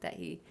look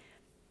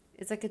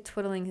it's like a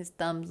twiddling his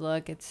thumbs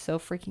look. It's so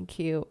freaking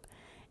cute.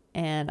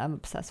 And I'm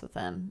obsessed with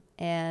him.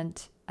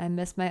 And I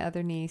miss my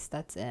other niece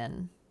that's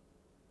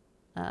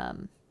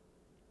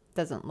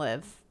doesn't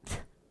live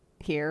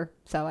here.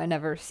 So I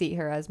never see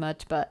her as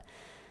much. But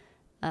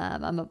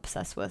I'm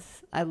obsessed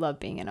with, I love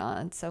being an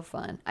aunt. It's so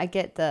fun. I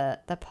get the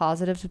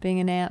positives of being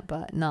an aunt,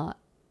 but not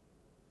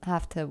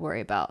have to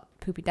worry about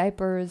poopy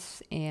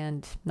diapers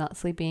and not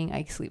sleeping.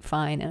 I sleep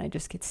fine, and I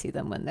just get to see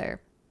them when they're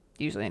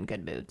usually in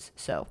good moods.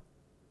 So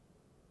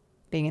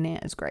being an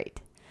aunt is great.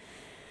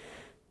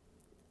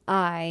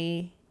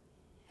 I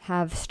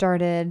have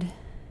started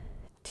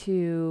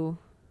to,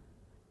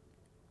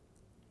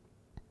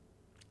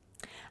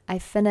 I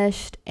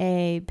finished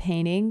a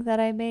painting that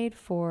I made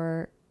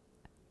for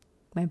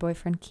my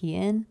boyfriend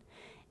Kian,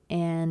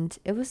 and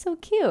it was so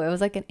cute. It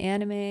was like an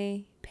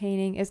anime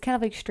painting. It was kind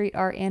of like street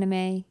art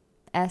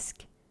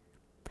anime-esque.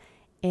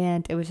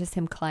 And it was just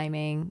him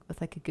climbing with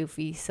like a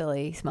goofy,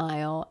 silly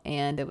smile.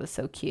 And it was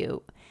so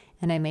cute.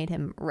 And I made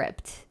him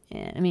ripped.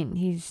 And I mean,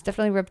 he's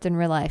definitely ripped in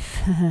real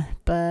life.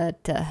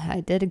 But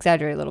I did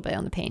exaggerate a little bit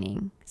on the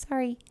painting.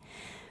 Sorry.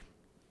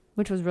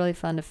 Which was really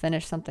fun to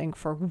finish something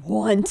for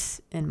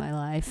once in my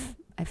life.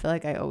 I feel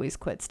like I always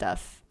quit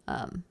stuff.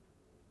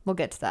 We'll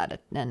get to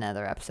that in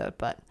another episode.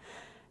 But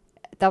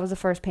that was the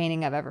first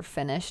painting I've ever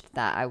finished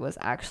that I was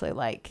actually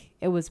like,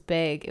 it was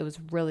big. It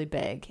was really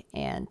big.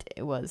 And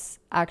it was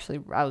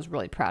actually, I was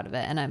really proud of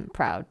it. And I'm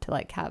proud to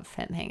like have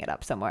him hang it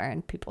up somewhere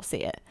and people see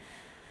it.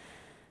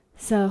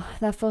 So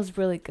that feels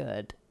really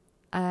good.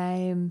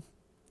 The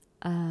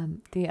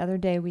other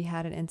day we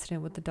had an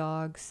incident with the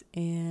dogs,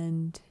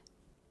 and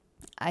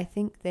I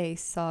think they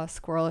saw a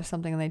squirrel or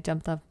something, and they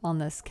jumped up on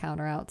this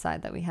counter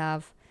outside that we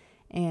have.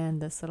 And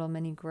this little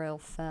mini grill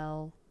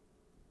fell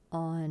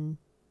on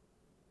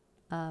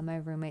my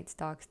roommate's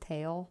dog's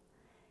tail,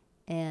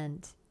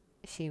 and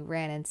she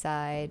ran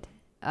inside.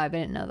 I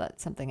didn't know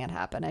that something had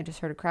happened. I just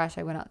heard a crash.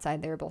 I went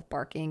outside. They were both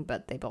barking,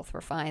 but they both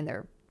were fine.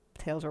 Their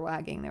tails were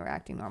wagging. They were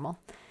acting normal.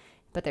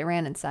 But they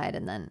ran inside,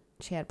 and then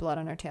she had blood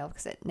on her tail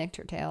because it nicked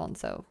her tail, and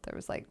so there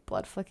was like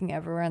blood flicking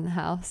everywhere in the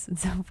house. And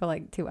so for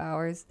like 2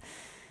 hours,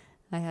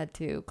 I had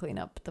to clean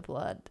up the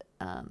blood.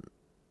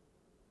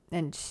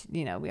 And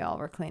we all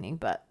were cleaning,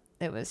 but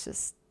it was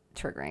just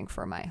triggering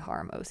for my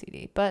harm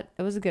OCD. But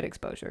it was a good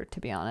exposure, to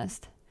be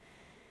honest.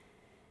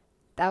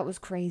 That was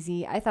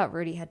crazy. I thought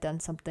Rudy had done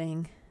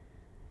something,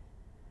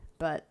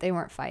 but they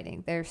weren't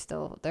fighting. They're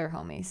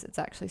homies. It's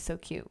actually so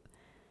cute.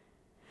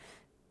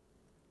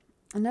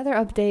 Another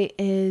update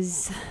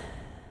is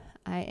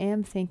I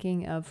am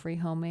thinking of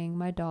rehoming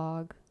my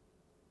dog,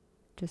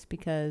 just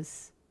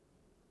because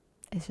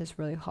it's just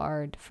really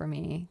hard for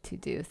me to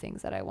do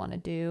things that I want to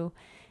do.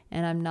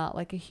 And I'm not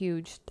like I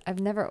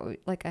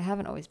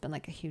haven't always been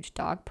like a huge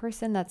dog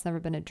person. That's never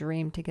been a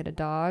dream to get a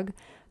dog.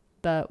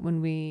 But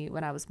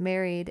when I was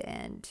married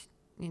and,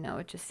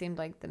 it just seemed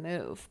like the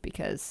move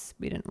because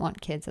we didn't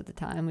want kids at the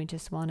time. We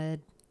just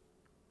wanted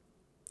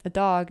a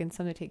dog and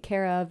something to take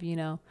care of,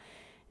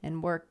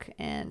 and work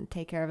and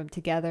take care of him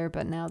together.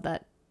 But now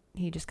that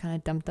he just kind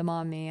of dumped them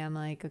on me, I'm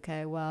like,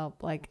 okay, well,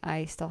 like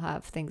I still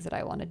have things that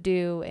I want to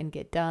do and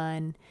get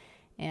done,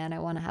 and I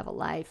want to have a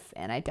life,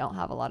 and I don't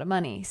have a lot of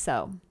money.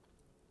 So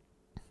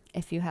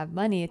if you have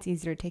money, it's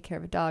easier to take care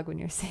of a dog when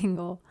you're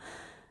single.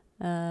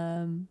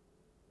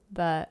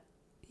 But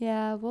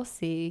yeah, we'll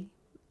see.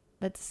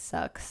 That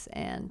sucks,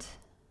 and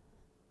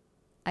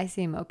I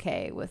seem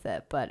okay with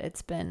it, but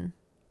it's been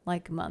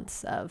like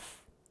months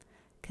of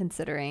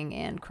considering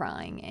and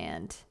crying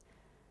and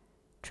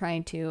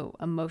trying to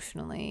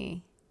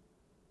emotionally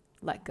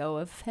let go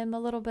of him a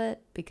little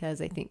bit,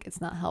 because I think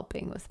it's not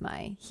helping with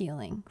my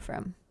healing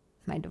from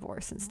my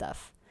divorce and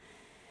stuff.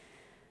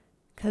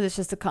 Because it's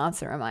just a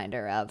constant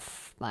reminder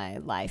of my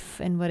life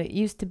and what it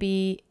used to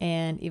be.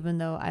 And even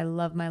though I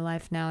love my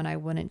life now and I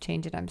wouldn't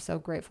change it, I'm so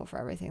grateful for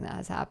everything that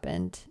has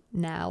happened.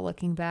 Now,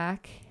 looking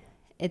back,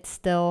 it's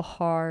still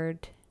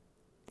hard.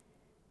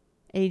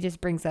 It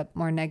just brings up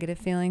more negative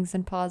feelings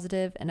than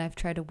positive. And I've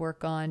tried to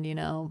work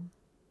on,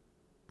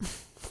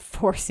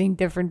 forcing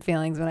different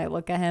feelings when I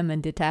look at him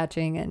and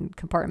detaching and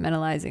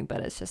compartmentalizing.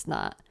 But it's just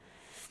not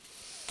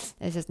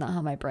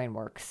how my brain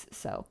works.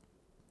 So,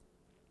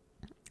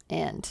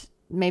 and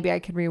maybe I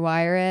could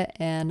rewire it,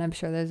 and I'm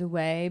sure there's a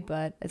way,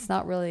 but it's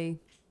not really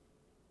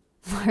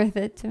worth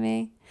it to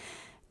me.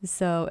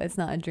 So it's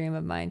not a dream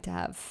of mine to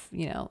have,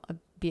 a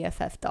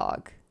BFF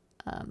dog.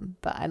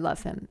 But I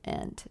love him.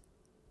 And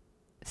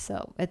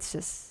so it's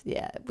just,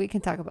 we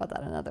can talk about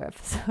that in another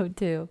episode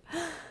too.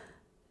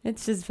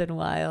 It's just been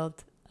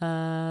wild.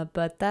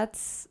 But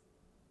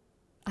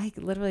I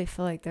literally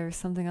feel like there was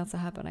something else that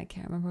happened. I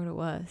can't remember what it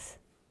was.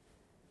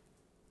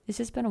 It's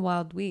just been a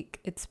wild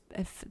week. It's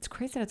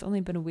crazy that it's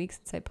only been a week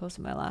since I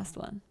posted my last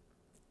one.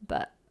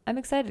 But I'm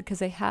excited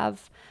because I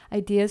have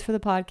ideas for the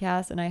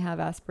podcast and I have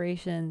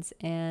aspirations,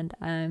 and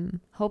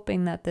I'm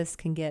hoping that this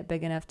can get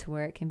big enough to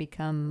where it can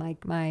become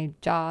my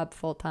job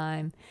full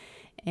time.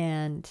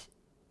 And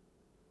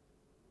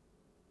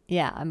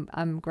yeah,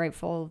 I'm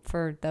grateful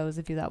for those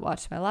of you that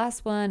watched my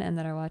last one and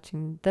that are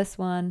watching this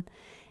one.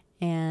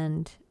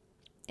 And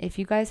if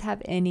you guys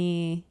have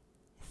any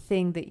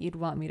thing that you'd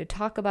want me to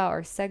talk about,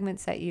 or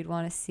segments that you'd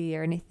want to see,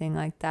 or anything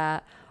like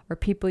that, or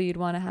people you'd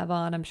want to have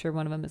on, I'm sure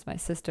one of them is my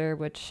sister,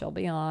 which she'll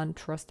be on,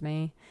 trust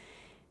me.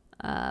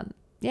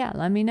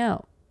 Let me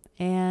know.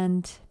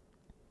 And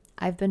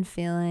I've been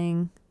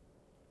feeling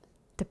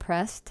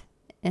depressed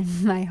in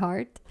my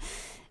heart,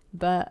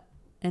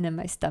 and in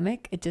my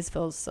stomach. It just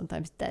feels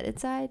sometimes dead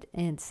inside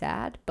and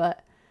sad,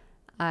 but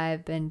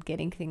I've been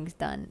getting things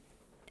done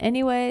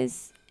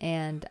anyways,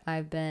 and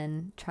I've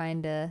been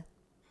trying to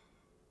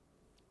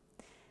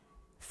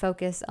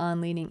focus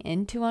on leaning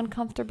into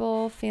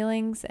uncomfortable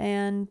feelings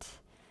and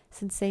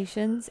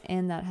sensations,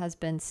 and that has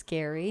been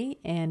scary,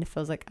 and it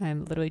feels like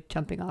I'm literally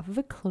jumping off of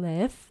a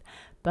cliff,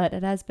 but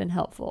it has been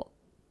helpful,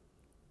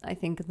 I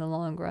think, in the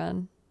long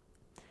run.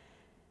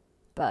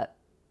 But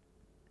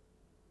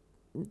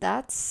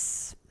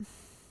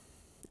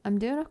I'm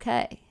doing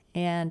okay,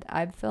 and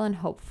I'm feeling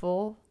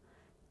hopeful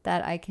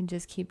that I can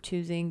just keep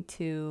choosing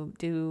to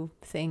do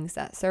things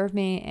that serve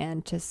me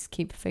and just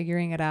keep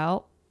figuring it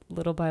out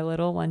little by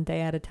little, one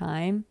day at a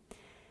time,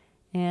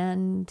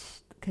 and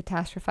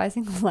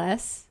catastrophizing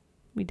less.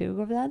 We do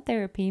go over that in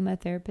therapy. My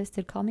therapist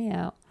did call me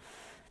out.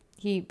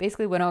 He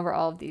basically went over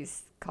all of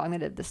these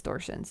cognitive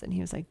distortions, and he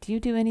was like, do you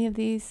do any of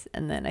these?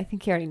 And then I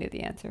think he already knew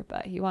the answer,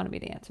 but he wanted me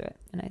to answer it.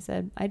 And I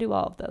said, I do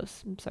all of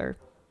those, sir.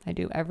 I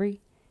do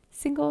every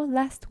single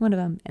last one of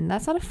them. And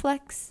that's not a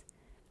flex,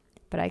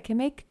 but I can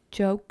make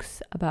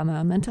jokes about my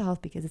own mental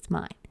health because it's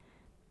mine.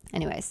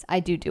 Anyways,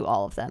 I do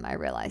all of them, I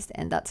realized,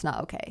 and that's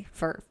not okay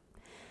for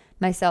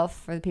myself,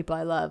 for the people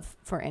I love,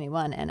 for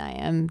anyone, and I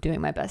am doing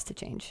my best to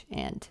change,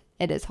 and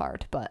it is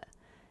hard, but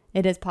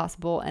it is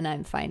possible, and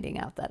I'm finding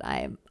out that I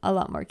am a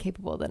lot more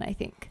capable than I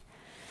think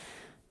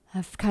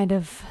of kind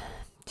of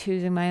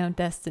choosing my own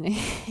destiny,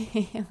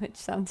 which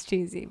sounds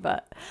cheesy,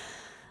 but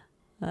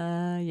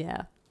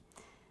yeah.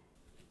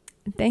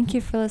 Thank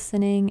you for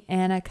listening,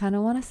 and I kind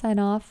of want to sign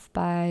off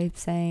by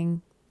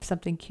saying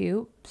something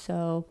cute,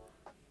 so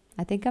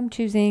I think I'm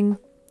choosing,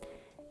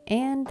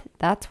 and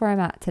that's where I'm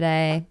at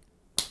today.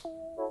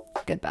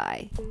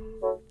 Goodbye.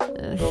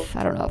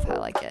 I don't know if I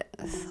like it.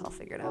 I'll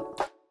figure it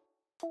out.